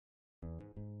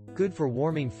Good for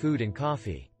warming food and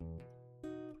coffee.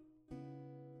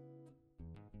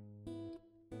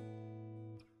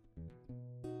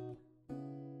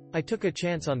 I took a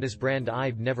chance on this brand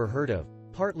I've never heard of,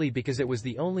 partly because it was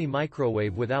the only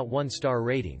microwave without 1-star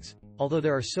ratings, although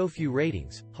there are so few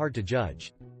ratings, hard to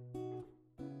judge.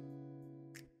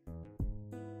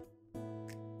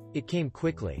 It came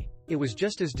quickly. It was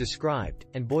just as described,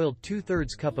 and boiled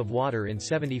 2/3 cup of water in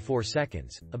 74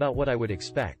 seconds, about what I would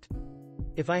expect.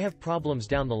 If I have problems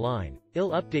down the line, I'll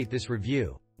update this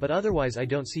review, but otherwise I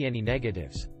don't see any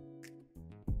negatives.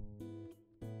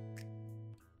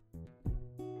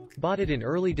 Bought it in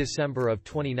early December of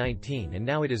 2019 and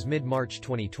now it is mid-March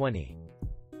 2020.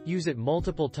 Use it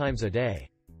multiple times a day.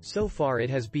 So far it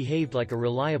has behaved like a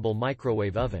reliable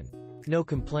microwave oven. No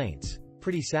complaints.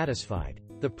 Pretty satisfied.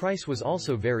 The price was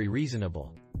also very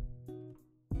reasonable.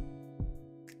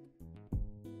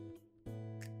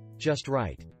 Just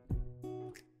right.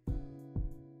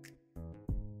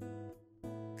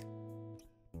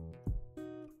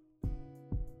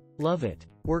 Love it.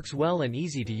 Works well and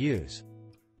easy to use.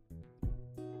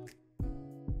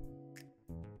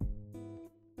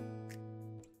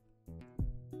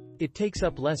 It takes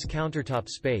up less countertop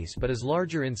space but is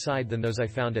larger inside than those I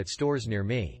found at stores near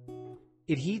me.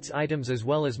 It heats items as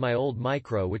well as my old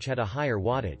micro which had a higher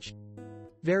wattage.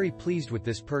 Very pleased with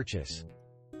this purchase.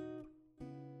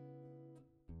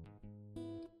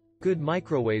 Good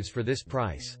microwaves for this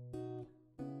price.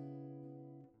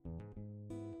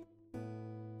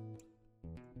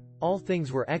 All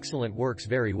things were excellent, works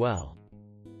very well.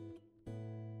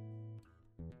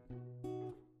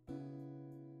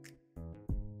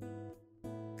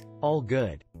 All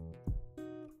good.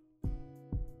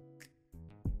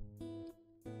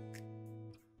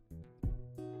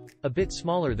 A bit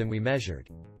smaller than we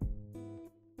measured.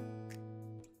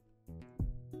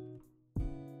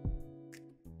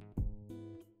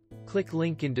 Click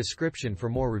link in description for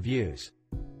more reviews.